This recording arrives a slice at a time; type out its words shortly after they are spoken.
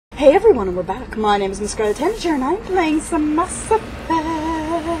Hey everyone, and we're back. My name is Miss Scarlet Tanager, and I'm playing some Mass Effect.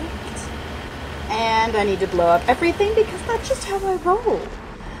 And I need to blow up everything because that's just how I roll.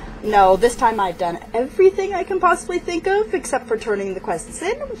 No, this time I've done everything I can possibly think of except for turning the quests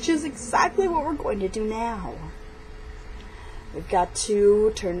in, which is exactly what we're going to do now. We've got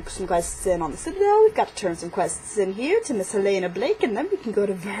to turn some quests in on the Citadel, we've got to turn some quests in here to Miss Helena Blake, and then we can go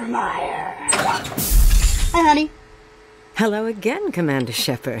to Vermeer. Hi, honey. Hello again, Commander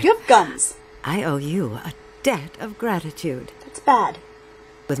Shepard. You have guns. I owe you a debt of gratitude. That's bad.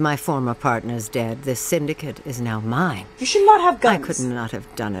 With my former partners dead, this syndicate is now mine. You should not have guns. I could not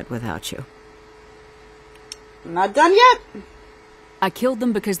have done it without you. I'm not done yet. I killed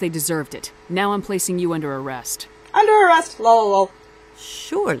them because they deserved it. Now I'm placing you under arrest. Under arrest. Lol, lol.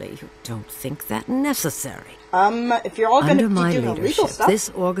 Surely you don't think that necessary. If you're all going to be doing illegal leadership, stuff... this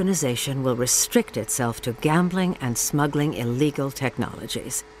organization will restrict itself to gambling and smuggling illegal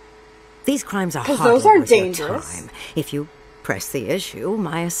technologies. These crimes are hardly those aren't worth your dangerous. time. If you press the issue,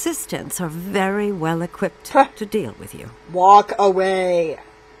 my assistants are very well equipped to deal with you. Walk away.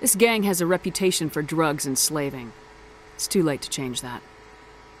 This gang has a reputation for drugs and slaving. It's too late to change that.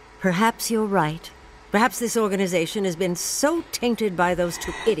 Perhaps you're right. Perhaps this organization has been so tainted by those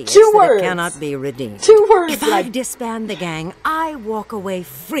two idiots Two that words. it cannot be redeemed. 2 words. If I disband the gang, I walk away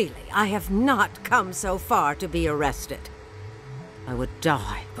freely. I have not come so far to be arrested. I would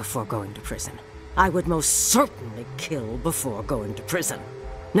die before going to prison. I would most certainly kill before going to prison.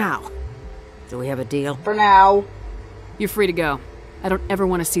 Now, do we have a deal? For now. You're free to go. I don't ever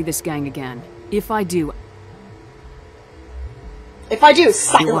want to see this gang again. If I do,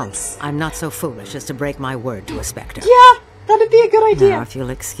 silence. You won't. I'm not so foolish as to break my word to a Spectre. Yeah, that'd be a good idea. Now, if you'll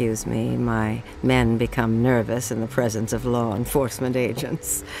excuse me, my men become nervous in the presence of law enforcement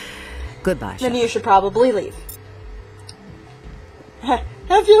agents. Goodbye, Then Shepard. you should probably leave.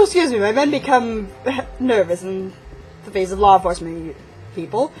 If you'll excuse me, my men become nervous in the face of law enforcement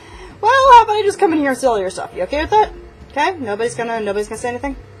people. Well, how about I just come in here and steal your stuff? You okay with that? Okay? Nobody's gonna say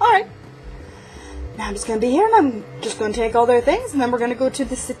anything? Alright. Now I'm just gonna be here and I'm just gonna take all their things and then we're gonna go to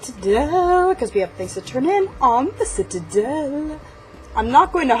the Citadel because we have things to turn in on the Citadel. I'm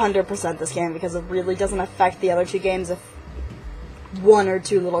not going to 100% this game because it really doesn't affect the other 2 games if 1 or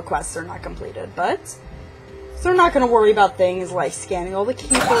 2 little quests are not completed, but so we're not going to worry about things like scanning all the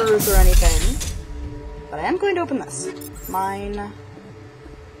keepers or anything. But I am going to open this. Mine.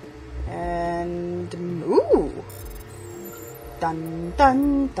 And... ooh! Dun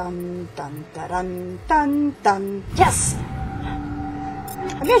dun dun dun dun dun dun dun. Yes!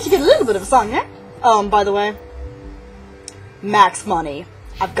 I may actually get a little bit of a song, yeah? By the way. Max money.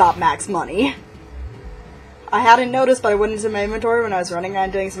 I've got max money. I hadn't noticed, but I went into my inventory when I was running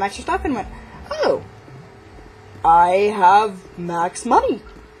around doing some extra stuff and went, oh! I have max money.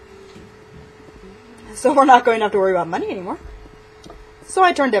 So we're not going to have to worry about money anymore. So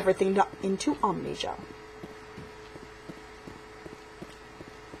I turned everything into Omnigel.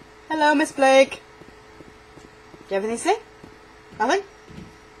 Hello, Miss Blake. Do you have anything to say? Nothing?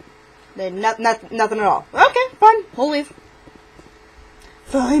 Nothing at all. Okay, fine. We'll leave.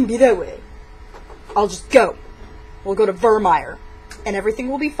 Fine, be that way. I'll just go. We'll go to Vermeer. And everything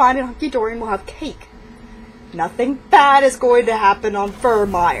will be fine and hunky-dory and we'll have cake. Nothing bad is going to happen on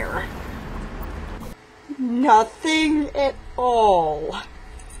Vermeer. Nothing at all.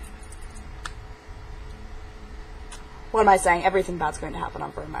 What am I saying? Everything bad's going to happen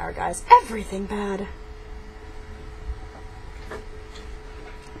on Vermeer, guys. Everything bad.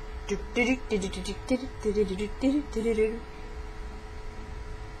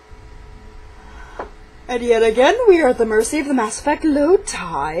 And yet again, we are at the mercy of the Mass Effect load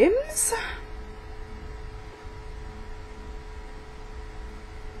times.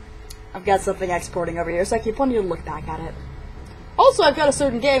 I've got something exporting over here, so I keep wanting to look back at it. Also, I've got a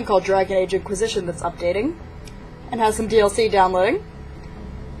certain game called Dragon Age Inquisition that's updating, and has some DLC downloading.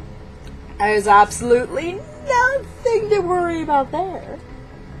 There's absolutely nothing to worry about there.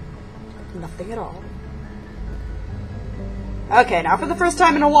 Nothing at all. Okay, now for the first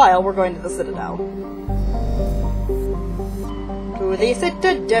time in a while, we're going to the Citadel. To the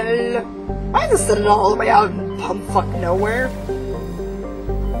Citadel. Why is the Citadel all the way out in bumfuck nowhere?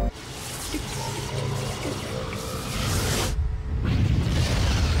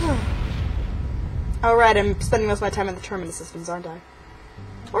 Alright, I'm spending most of my time in the terminus systems, aren't I?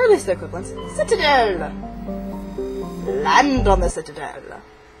 Or at least the equivalents. Citadel! Land on the Citadel!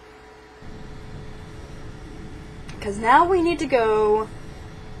 Because now we need to go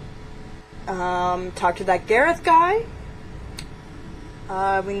talk to that Gareth guy.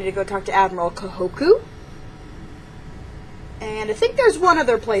 We need to go talk to Admiral Kahoku. And I think there's one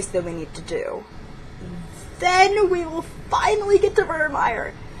other place that we need to do. Then we will finally get to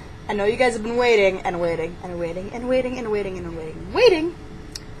Vermeer. I know you guys have been waiting and waiting and waiting and waiting and waiting and waiting and waiting.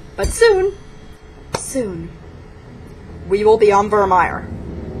 But soon, we will be on Vermeer.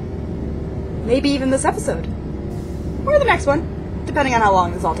 Maybe even this episode. Or the next one, depending on how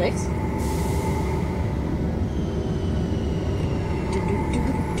long this all takes.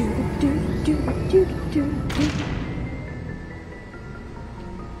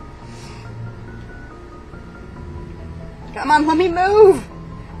 Come on, let me move!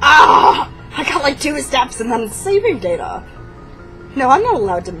 Ah! I got like 2 steps and then saving data. No, I'm not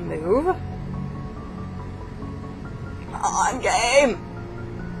allowed to move. Come on, game!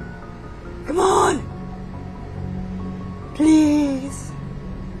 Come on! Please.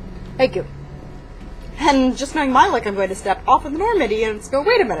 Thank you. And just knowing my luck, I'm going to step off of the Normandy and go,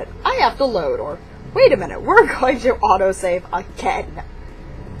 wait a minute, I have to load, or wait a minute, we're going to autosave again.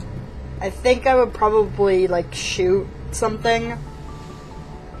 I think I would probably, like, shoot something.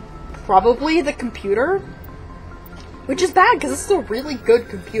 Probably the computer. Which is bad, because this is a really good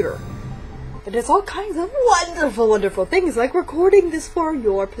computer. It does all kinds of wonderful, wonderful things, like recording this for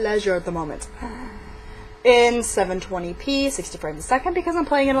your pleasure at the moment. In 720p, 60 frames a second, because I'm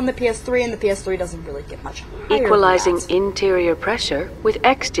playing it on the PS3, and the PS3 doesn't really get much higher. Equalizing interior pressure with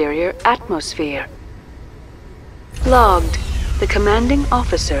exterior atmosphere. Logged. The commanding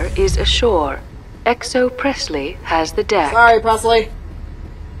officer is ashore. Exo Presley has the deck. Sorry, Presley.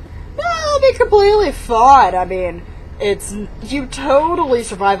 No, I'll be completely fine. I mean, you totally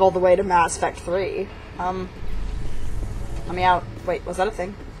survive all the way to Mass Effect 3. Let me out. Wait, was that a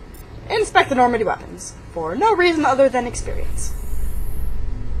thing? Inspect the Normandy weapons, for no reason other than experience.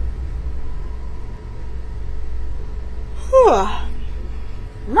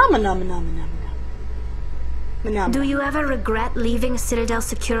 Do you ever regret leaving Citadel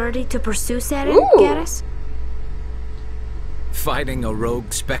Security to pursue Saren, Ooh. Garrus? Fighting a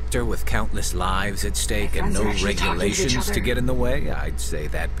rogue specter with countless lives at stake and no regulations to get in the way, I'd say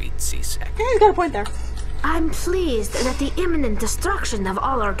that beats CSEC. Yeah, he's got a point there. I'm pleased that the imminent destruction of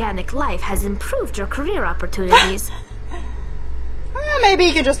all organic life has improved your career opportunities. Maybe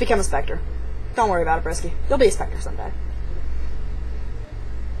you can just become a Spectre. Don't worry about it, Brisky. You'll be a Spectre someday.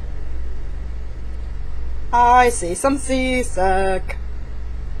 I see some CSEC.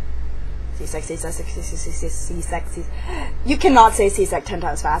 CSEC. You cannot say CSEC 10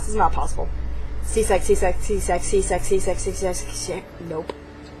 times fast. It's not possible. CSEC. Nope.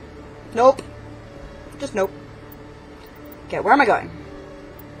 Nope. Just nope. Okay, where am I going?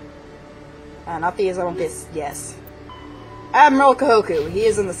 Not these, I want this. Yes. Admiral Kahoku. He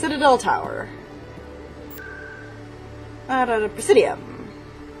is in the Citadel Tower. Presidium.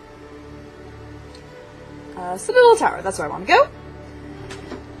 Citadel Tower, that's where I want to go.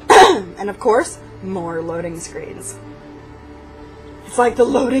 And of course, more loading screens. It's like the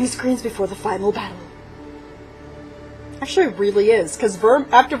loading screens before the final battle. Actually, it really is, because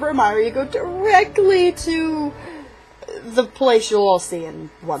after Vermeer, you go directly to the place you'll all see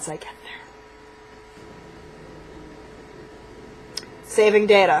once I get there. Saving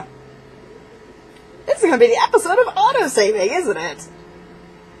data. This is going to be the episode of auto-saving, isn't it?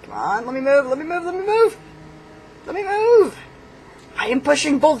 Come on, let me move, let me move, let me move! Let me move! I am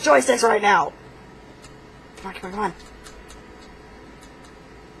pushing both joysticks right now! Come on, come on, come on.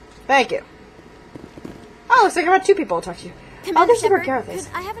 Thank you. Oh, looks like I've got 2 people to talk to you. Commander this is where Shepard, Gareth is.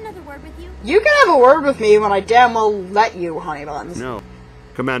 could I have another word with you? You can have a word with me when I damn well let you, honey buns. No.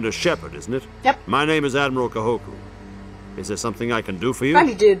 Commander Shepard, isn't it? Yep. My name is Admiral Kahoku. Is there something I can do for you?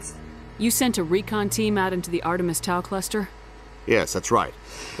 Funny dudes. You sent a recon team out into the Artemis Tau cluster? Yes, that's right.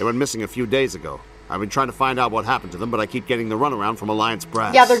 They went missing a few days ago. I've been trying to find out what happened to them, but I keep getting the runaround from Alliance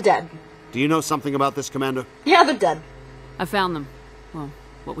brass. Yeah, they're dead. Do you know something about this, Commander? Yeah, they're dead. I found them. Well,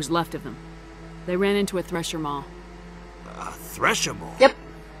 what was left of them. They ran into a thresher maw. A thresher maw? Yep.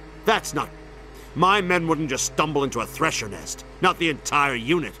 That's not... My men wouldn't just stumble into a thresher nest. Not the entire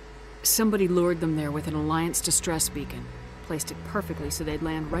unit. Somebody lured them there with an Alliance distress beacon. Placed it perfectly so they'd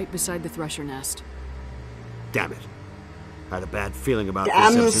land right beside the thresher nest. Damn it. I had a bad feeling about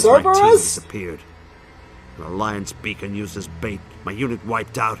Damn this ever since my team Cerberus! disappeared. An Alliance beacon used as bait, my unit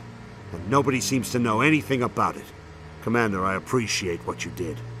wiped out, and nobody seems to know anything about it. Commander, I appreciate what you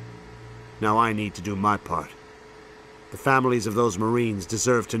did. Now I need to do my part. The families of those Marines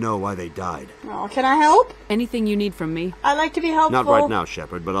deserve to know why they died. Oh, can I help? Anything you need from me? I like to be helpful. Not right now,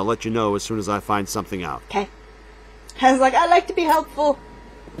 Shepard, but I'll let you know as soon as I find something out. Okay. I was like, I like to be helpful.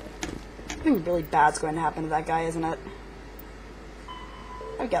 Something really bad's going to happen to that guy, isn't it?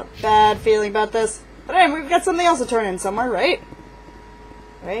 I've got a bad feeling about this. But anyway, we've got something else to turn in somewhere, right?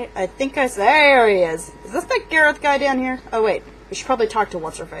 Right? I think there he is. Is this that Gareth guy down here? Oh wait, we should probably talk to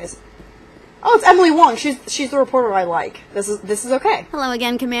what's-her-face. Oh, it's Emily Wong. She's the reporter I like. This is okay. Hello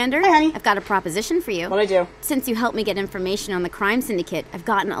again, Commander. Hi, honey. I've got a proposition for you. What'd I do? Since you helped me get information on the crime syndicate, I've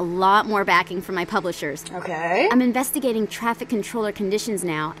gotten a lot more backing from my publishers. Okay. I'm investigating traffic controller conditions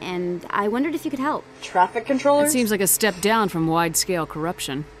now, and I wondered if you could help. Traffic controllers? That seems like a step down from wide-scale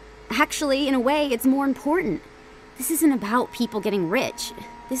corruption. Actually, in a way, it's more important. This isn't about people getting rich.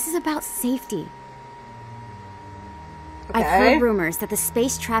 This is about safety. Okay. I've heard rumors that the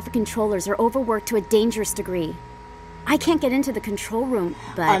space traffic controllers are overworked to a dangerous degree. I can't get into the control room,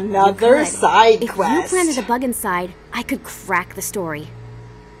 but another you could. Side if quest. If you planted a bug inside, I could crack the story.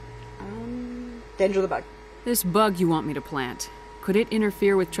 Danger the bug. This bug you want me to plant, could it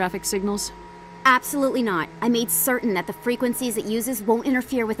interfere with traffic signals? Absolutely not. I made certain that the frequencies it uses won't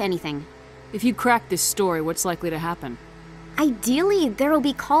interfere with anything. If you crack this story, what's likely to happen? Ideally, there will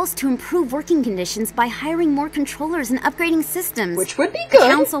be calls to improve working conditions by hiring more controllers and upgrading systems. Which would be good.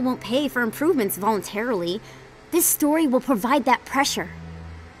 The council won't pay for improvements voluntarily. This story will provide that pressure.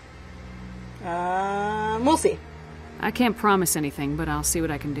 We'll see. I can't promise anything, but I'll see what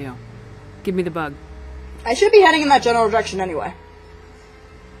I can do. Give me the bug. I should be heading in that general direction anyway.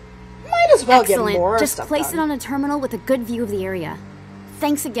 Might as well Excellent. get more Just stuff place done. it on a terminal with a good view of the area.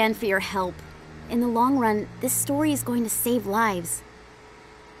 Thanks again for your help. In the long run, this story is going to save lives.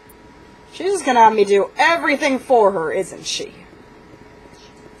 She's just gonna have me do everything for her, isn't she?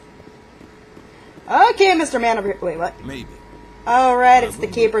 Okay, Mr. Man over here. Wait, what? Maybe. Alright, it's the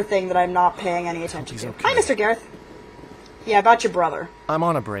keeper thing that I'm not paying any attention to. okay. Hi, Mr. Gareth. Yeah, about your brother. I'm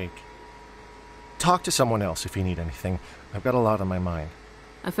on a break. Talk to someone else if you need anything. I've got a lot on my mind.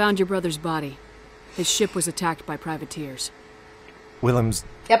 I found your brother's body. His ship was attacked by privateers. Willem's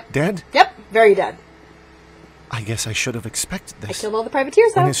Yep. dead? Yep, very dead. I guess I should have expected I this. killed all the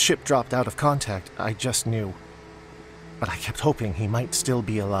privateers, though. When his ship dropped out of contact, I just knew. But I kept hoping he might still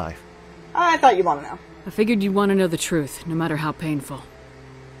be alive. I thought you'd want to know. I figured you'd want to know the truth, no matter how painful.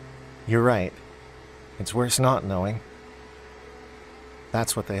 You're right. It's worse not knowing.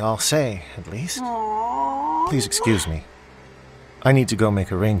 That's what they all say, at least. Aww. Please excuse me. I need to go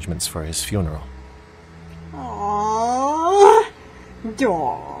make arrangements for his funeral. Aww.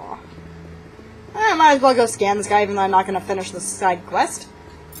 Aww. I might as well go scan this guy, even though I'm not going to finish this side quest.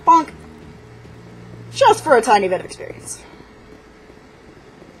 Bonk. Just for a tiny bit of experience.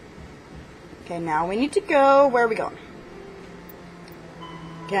 Okay, now we need to go... Where are we going?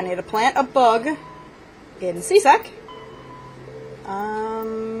 Okay, I need to plant a bug in CSEC.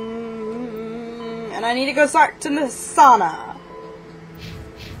 And I need to go talk to Nisana.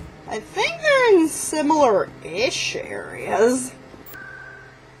 I think they're in similar-ish areas.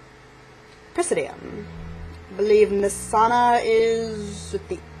 Presidium. I believe Nisana is with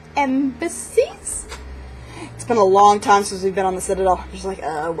the embassies? It's been a long time since we've been on the Citadel. I'm just like,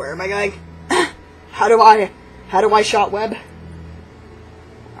 where am I going? How do I shot web?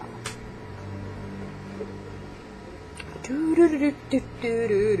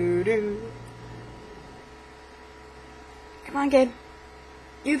 Come on, game.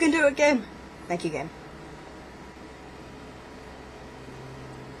 You can do it, game. Thank you, game.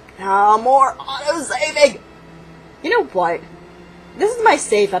 Now more auto-saving! You know what? This is my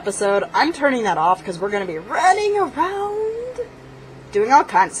safe episode. I'm turning that off because we're going to be running around doing all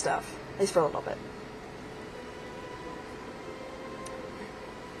kinds of stuff. At least for a little bit.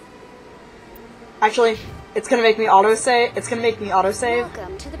 Actually, it's going to make me autosave. It's going to make me autosave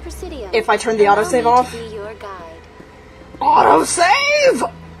Welcome to the Presidium. if I turn the autosave Allow me off. to be your guide.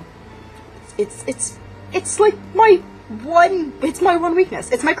 Autosave! It's like my one. It's my one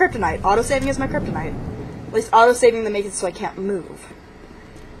weakness. It's my kryptonite. Autosaving is my kryptonite. At least autosaving to make it so I can't move.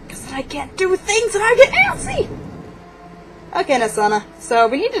 Because then I can't do things and I get antsy! Okay, Nasana. So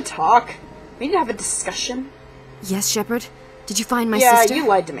we need to talk. We need to have a discussion. Yes, Shepard? Did you find my yeah, sister? you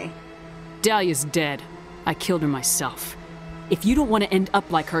lied to me. Dahlia's dead. I killed her myself. If you don't want to end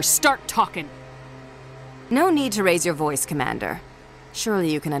up like her, start talking! No need to raise your voice, Commander.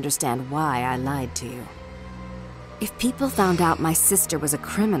 Surely you can understand why I lied to you. If people found out my sister was a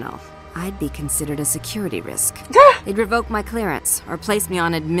criminal, I'd be considered a security risk. They'd revoke my clearance, or place me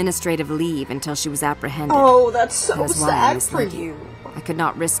on administrative leave until she was apprehended. Oh, that's so That is why I sad for misled you. I could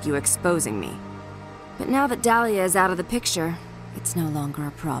not risk you exposing me. But now that Dahlia is out of the picture, it's no longer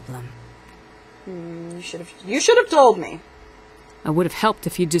a problem. You should have told me. I would have helped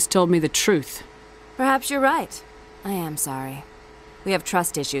if you'd just told me the truth. Perhaps you're right. I am sorry. We have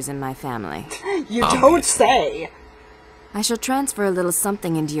trust issues in my family. You don't say. I shall transfer a little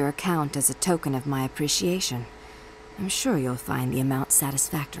something into your account as a token of my appreciation. I'm sure you'll find the amount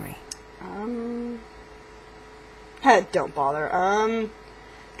satisfactory. Don't bother.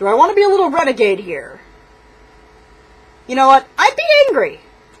 Do I want to be a little renegade here? You know what? I'd be angry.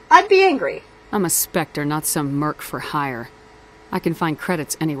 I'd be angry. I'm a Spectre, not some merc for hire. I can find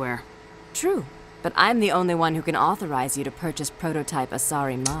credits anywhere. True, but I'm the only one who can authorize you to purchase prototype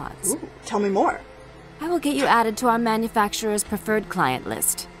Asari mods. Ooh, tell me more. I will get you added to our manufacturer's preferred client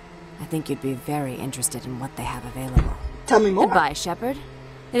list. I think you'd be very interested in what they have available. Tell me more. Goodbye, Shepard.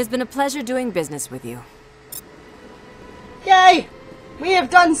 It has been a pleasure doing business with you. Yay! We have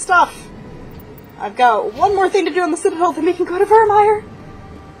done stuff! I've got one more thing to do on the Citadel, then we can go to Vermeer.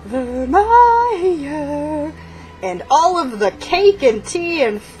 Vermeer! And all of the cake and tea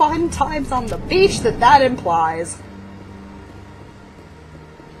and fun times on the beach that implies.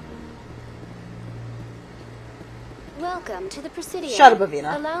 Welcome to the Presidio. Shut up,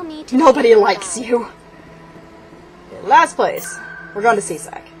 Avina. Allow me to Nobody likes you. Okay, last place. We're going to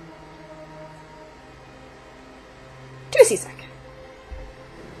CSEC. To CSEC.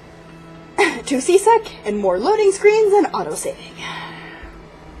 To CSEC, and more loading screens and auto-saving.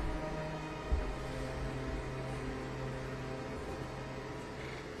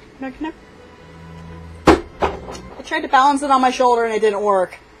 I tried to balance it on my shoulder and it didn't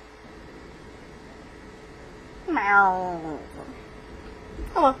work. Meow.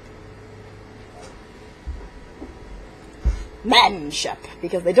 Oh well. Manship,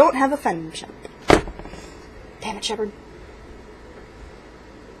 because they don't have a friendship. Damn it, Shepard.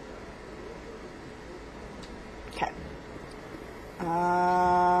 Okay.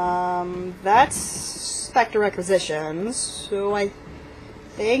 That's Spectre requisitions, so I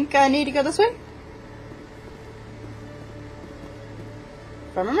think I need to go this way?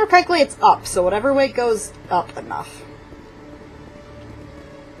 If I remember correctly, it's up, so whatever way goes up enough.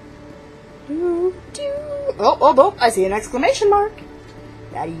 Oh, I see an exclamation mark.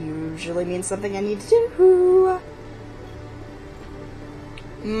 That usually means something I need to do.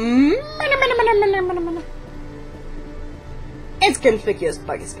 Inconspicuous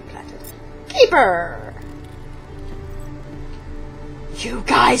bug has been planted. Keeper! You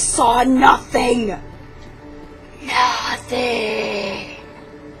guys saw nothing! Nothing!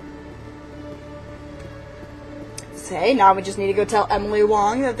 Say, now we just need to go tell Emily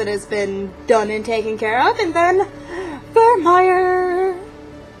Wong that it has been done and taken care of, and then Vermeer!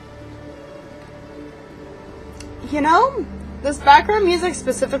 You know, this background music,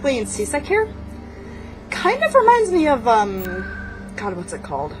 specifically in CSEC here, kind of reminds me of, God, what's it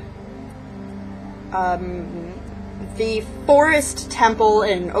called? The Forest Temple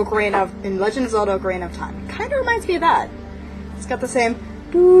in Legend of Zelda Ocarina of Time. Kind of reminds me of that. It's got the same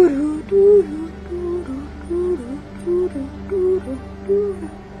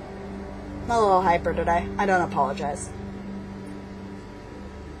I'm a little hyper today. I don't apologize.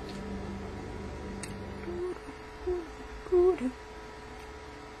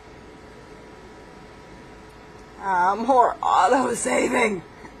 More auto-saving.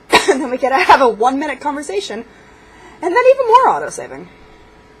 And then we can have a 1-minute conversation. And then even more auto-saving.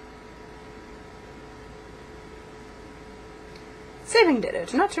 Saving data.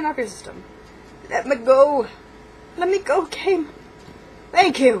 Do not turn off your system. Let me go. Let me go, game.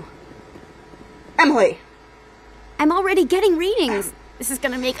 Thank you. Emily. I'm already getting readings. This is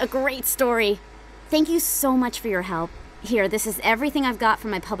gonna make a great story. Thank you so much for your help. Here, this is everything I've got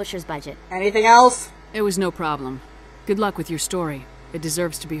from my publisher's budget. Anything else? It was no problem. Good luck with your story. It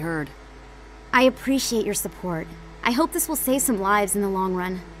deserves to be heard. I appreciate your support. I hope this will save some lives in the long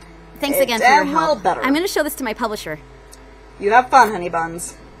run. Thanks again for your help. Better. I'm gonna show this to my publisher. You have fun, honey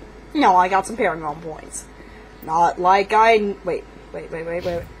buns. No, I got some Paragon points. Not like I... Wait.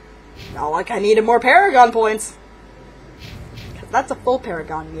 Not like I needed more Paragon points. Because that's a full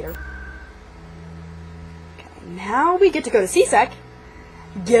Paragon meter. Okay, now we get to go to CSEC,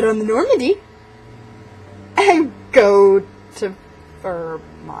 get on the Normandy, and go to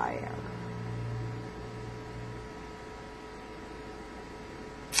Vermeer.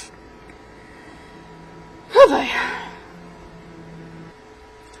 Oh boy.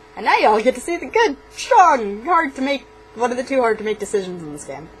 And now y'all get to see the good, strong, one of the two hard to make decisions in this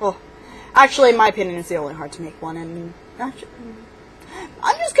game. Well, actually, in my opinion, it's the only hard to make one, and I'm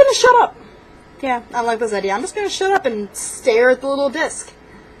just gonna shut up. Yeah, I like this idea. I'm just gonna shut up and stare at the little disc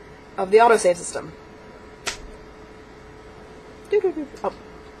of the autosave system. Oh,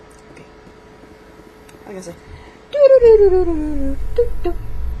 okay. I can say.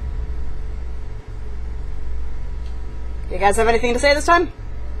 You guys have anything to say this time?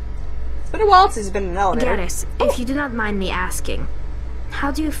 It's been been a while since he's been in an elevator. Garrus, if you do not mind me asking,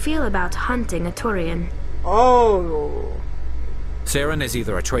 how do you feel about hunting a Turian? Oh. Saren is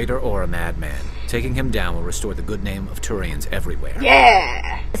either a traitor or a madman. Taking him down will restore the good name of Turians everywhere.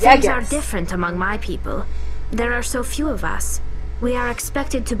 Yeah! Things are different among my people. There are so few of us. We are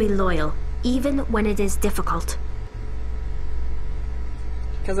expected to be loyal, even when it is difficult.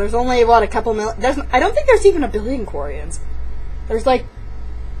 Because there's only, what, a couple million... I don't think there's even a billion Quarians. There's, like...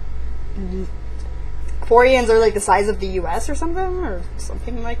 Quarians are, like, the size of the US or something? Or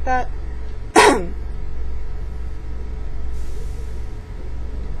something like that. Come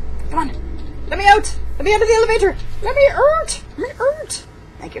on! Let me out! Let me out of the elevator! Let me out! Let me out!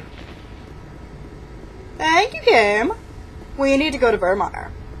 Thank you. Thank you, Kim. We need to go to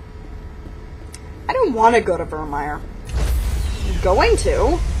Vermeer. I don't want to go to Vermeer. I'm going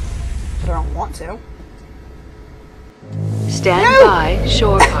to, but I don't want to. Stand by,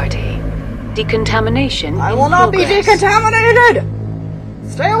 shore party. Decontamination I in will not progress. be decontaminated!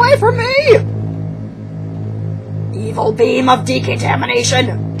 Stay away from me! Evil beam of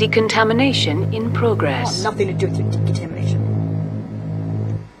decontamination! Decontamination in progress. Nothing to do with your decontamination.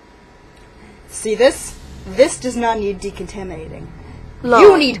 See this? This does not need decontaminating. Log.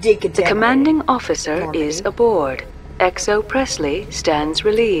 You need decontaminating. The commanding officer is aboard. Exo Presley stands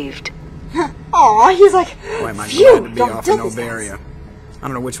relieved. Aw, he's like, Boy, am I phew, glad to be don't off do in this. Novaria. I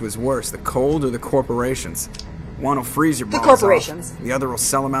don't know which was worse, the cold or the corporations. One will freeze your The balls corporations. off, the other will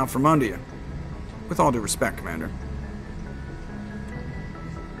sell them out from under you. With all due respect, Commander.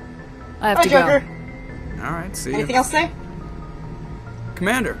 I have Hi, to Joker. go. Alright, see Anything ya. else to say?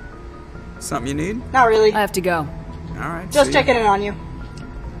 Commander, something you need? Not really. I have to go. Alright, Just see ya. checking in on you.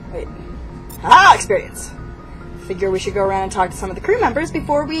 Wait. Ah, experience. Figure we should go around and talk to some of the crew members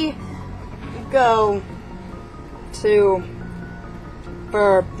before we go to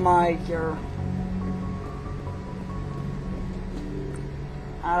Vermeer.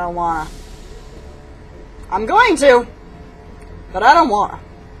 I don't wanna. I'm going to, but I don't wanna.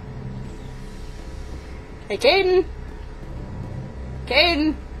 Hey, Caden.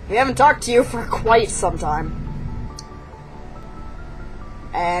 Caden, we haven't talked to you for quite some time.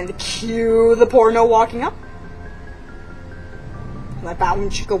 And cue the porno walking up. Let that one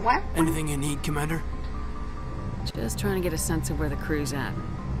go whack. Anything you need, Commander? Just trying to get a sense of where the crew's at.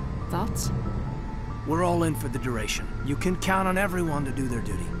 Thoughts? We're all in for the duration. You can count on everyone to do their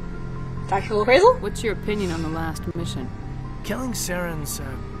duty. Tactical appraisal? What's your opinion on the last mission? Killing Saren's,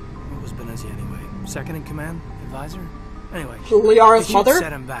 what was Benezia anyway? Second in command? Advisor? Anyway, Liara's it should mother?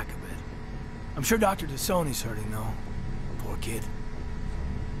 set him back a bit. I'm sure Dr. Dasoni's hurting, though. Poor kid.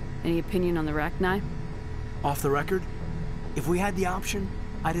 Any opinion on the Rachni? Off the record, if we had the option,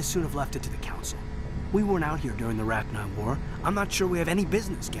 I'd as soon have left it to the Council. We weren't out here during the Rachni War. I'm not sure we have any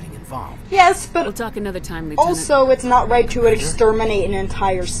business getting involved. Yes, but We'll talk another time, Lieutenant. also it's not right to exterminate an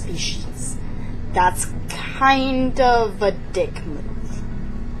entire species. That's kind of a dick move.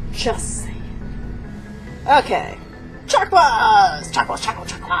 Just saying. Okay. Chakwas!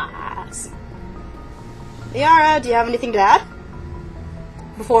 Chakwas! Liara, do you have anything to add?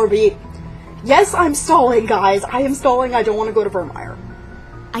 Before we... Yes, I'm stalling, guys. I am stalling. I don't want to go to Vermeer.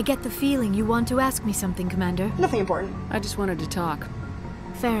 I get the feeling you want to ask me something, Commander. Nothing important. I just wanted to talk.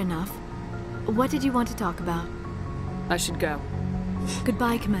 Fair enough. What did you want to talk about? I should go.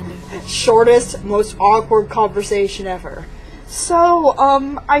 Goodbye, Commander. Shortest, most awkward conversation ever. So,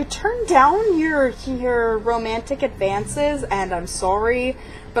 I turned down your romantic advances, and I'm sorry,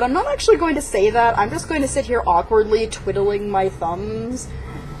 but I'm not actually going to say that. I'm just going to sit here awkwardly twiddling my thumbs,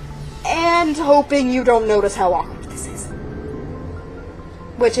 and hoping you don't notice how awkward this is.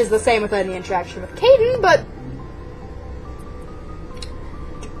 Which is the same with any interaction with Caden, but...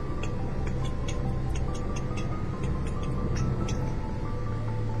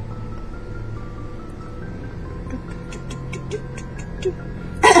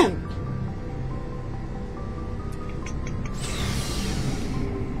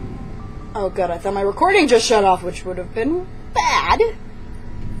 Oh god, I thought my recording just shut off, which would have been bad.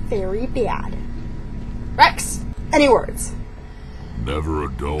 Very bad. Rex, any words? Never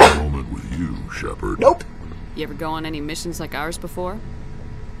a dull moment with you, Shepard. Nope. You ever go on any missions like ours before?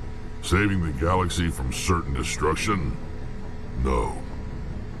 Saving the galaxy from certain destruction? No.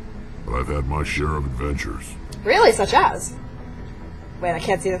 But I've had my share of adventures. Really, such as? Wait, I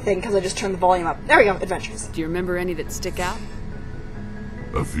can't see the thing because I just turned the volume up. There we go, adventures. Do you remember any that stick out?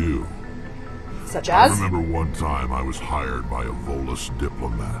 A few. Such as? I remember one time I was hired by a Volus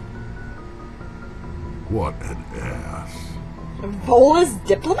diplomat. What an ass. A Volus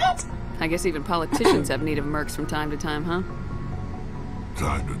diplomat? I guess even politicians have native mercs from time to time, huh?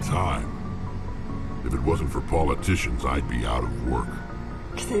 Time to time. If it wasn't for politicians, I'd be out of work.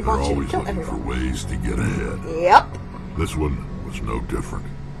 They They're want you to always kill looking for everyone. ways to get ahead. Yep. This one was no different.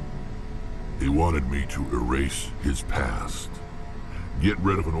 He wanted me to erase his past. Get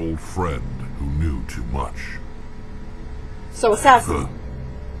rid of an old friend who knew too much. So assassin.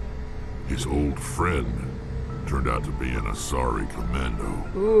 His old friend turned out to be an Asari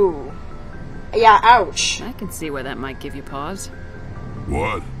commando. Ooh. Yeah, ouch. I can see where that might give you pause.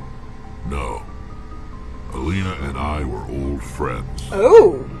 What? No. Alina and I were old friends.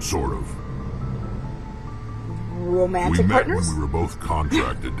 Oh. Sort of. Romantic We met partners? when we were both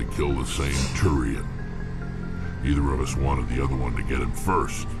contracted to kill the same Turian. Neither of us wanted the other one to get him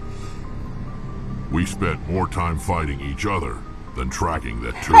first. We spent more time fighting each other than tracking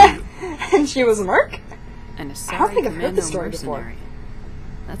that Turian. And she was a merc? An I don't Asari think I've heard this commando story mercenary.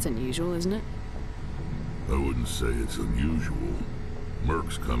 That's unusual, isn't it? I wouldn't say it's unusual.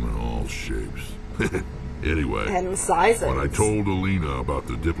 Mercs come in all shapes. Anyway, And sizes. when I told Alina about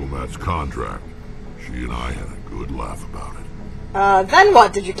the diplomat's contract, she and I had a good laugh about it. Then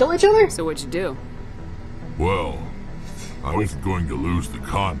what? Did you kill each other? So what'd you do? Well, I wasn't going to lose the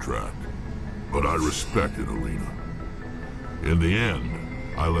contract, but I respected Alina. In the end,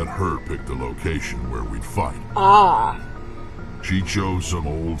 I let her pick the location where we'd fight. Ah. She chose some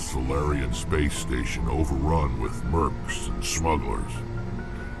old Solarian space station overrun with mercs and smugglers.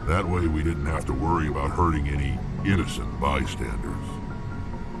 That way we didn't have to worry about hurting any innocent bystanders.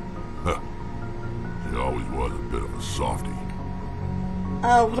 Huh. She always was a bit of a softie.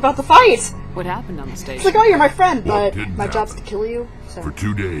 What about the fight? What happened on the It's station? like, oh, you're my friend, What but didn't my job's to happen? kill you. So. For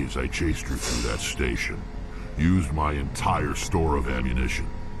 2 days, I chased her through that station. Used my entire store of ammunition.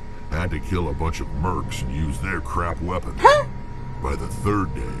 Had to kill a bunch of mercs and use their crap weapons. By the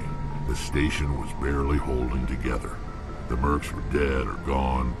third day, the station was barely holding together. The mercs were dead or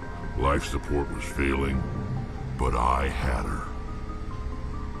gone. Life support was failing. But I had her.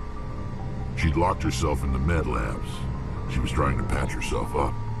 She'd locked herself in the med labs. She was trying to patch herself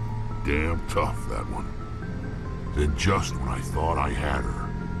up. Damn tough, that one. Then just when I thought I had her,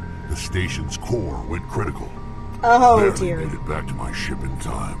 the station's core went critical. Oh, Barely dear. made it back to my ship in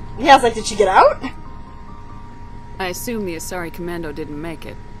time. Yeah, I was like, did she get out? I assume the Asari commando didn't make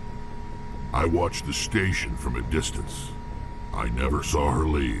it. I watched the station from a distance. I never saw her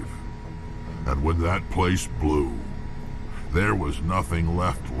leave. And when that place blew, there was nothing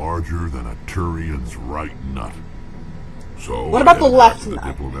left larger than a Turian's right nut. So What about the I headed left back to the nut?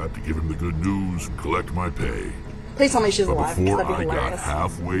 diplomat to give him the good news and collect my pay. Please tell me she's But alive, because before that'd be I got hilarious.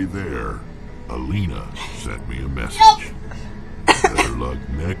 halfway there, Alina sent me a message. Better luck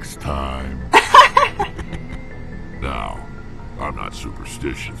next time. Now, I'm not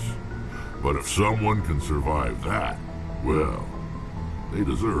superstitious, but if someone can survive that, well, they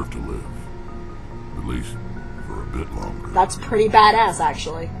deserve to live. At least for a bit longer. That's pretty badass,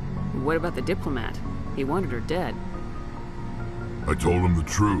 actually. What about the diplomat? He wanted her dead. I told him the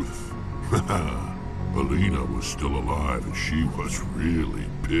truth. Alina was still alive and she was really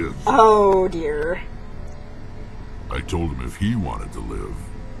pissed. Oh, dear. I told him if he wanted to live,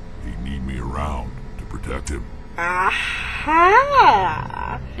 he'd need me around to protect him.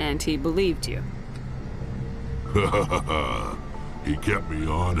 Aha! And he believed you. He kept me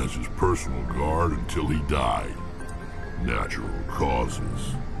on as his personal guard until he died. Natural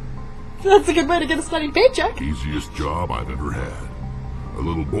causes. That's a good way to get a steady paycheck. Easiest job I've ever had. A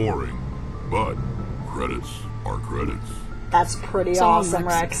little boring, but credits are credits. That's pretty So awesome,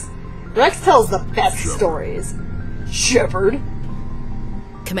 Rex. Rex. Rex tells the best Shepard. stories. Shepard.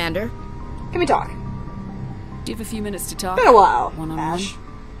 Commander, Can we talk? Do you have a few minutes to talk? Been a while, One-on-one? Ash.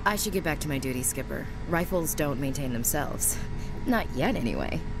 I should get back to my duty, Skipper. Rifles don't maintain themselves. Not yet,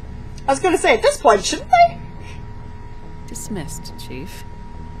 anyway. I was gonna say, at this point, shouldn't they? Dismissed, Chief.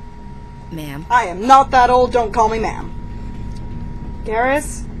 Ma'am. I am not that old, don't call me ma'am.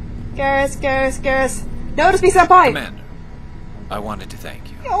 Garrus? Garrus. Notice me, senpai! Commander, I wanted to thank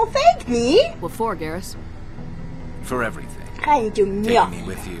you Oh, thank me! What for, Garrus? for everything. I ain't do Taking me nothing.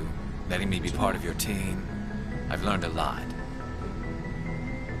 with you, letting me be part of your team. I've learned a lot.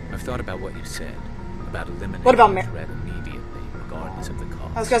 I've thought about what you said, about eliminating What about the Mar- threat immediately, regardless of the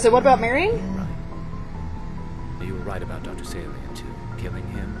cost. I was gonna say, what about marrying? You were right about Dr. Salian, too. Killing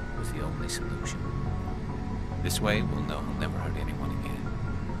him was the only solution. This way, we'll know he'll never hurt anyone again.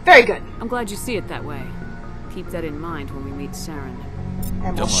 Very good. I'm glad you see it that way. Keep that in mind when we meet Saren. And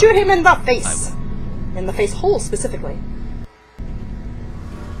we'll Don't shoot worry. him in the face. In the face hole, specifically.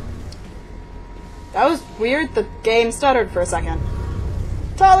 That was weird. The game stuttered for a second.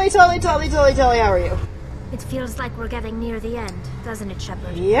 Tully, how are you? It feels like we're getting near the end, doesn't it,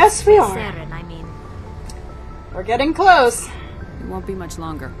 Shepard? Yes, we are. Saren, I mean. We're getting close. It won't be much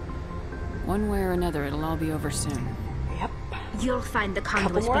longer. One way or another, it'll all be over soon. Yep. You'll find the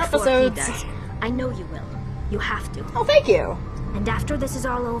conduit more before episodes. he does. I know you will. You have to. Oh, thank you. And after this is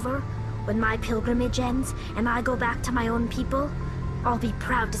all over, when my pilgrimage ends and I go back to my own people, I'll be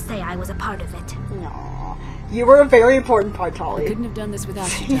proud to say I was a part of it. No, you were a very important part, Tali. I couldn't have done this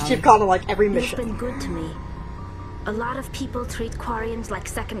without you, You Tali. should call it like every mission. You've been good to me. A lot of people treat Quarians like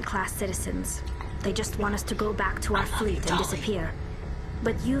second-class citizens. They just want us to go back to our fleet and disappear.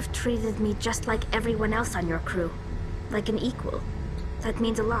 But you've treated me just like everyone else on your crew. Like an equal. That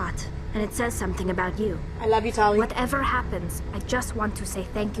means a lot, and it says something about you. I love you, Tali. Whatever happens, I just want to say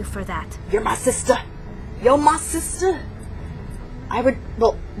thank you for that. You're my sister. You're my sister.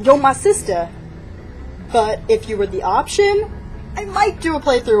 Well, you're my sister. But if you were the option, I might do a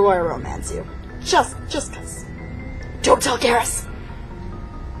playthrough where I romance you. Just cause. Don't tell Garrus.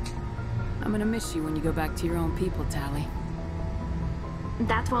 I'm gonna miss you when you go back to your own people, Tali.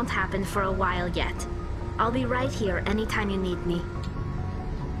 That won't happen for a while yet. I'll be right here anytime you need me.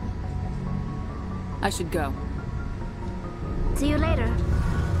 I should go. See you later.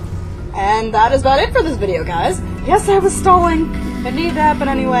 And that is about it for this video, guys. Yes, I was stalling. It needed to happen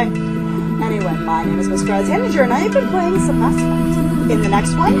anyway. Anyway, my name is Miss Graziani, and I have been playing some Mass Effect. In the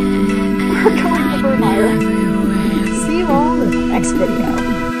next one, we're going to Vermeer. See you all in the next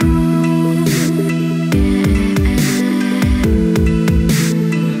video.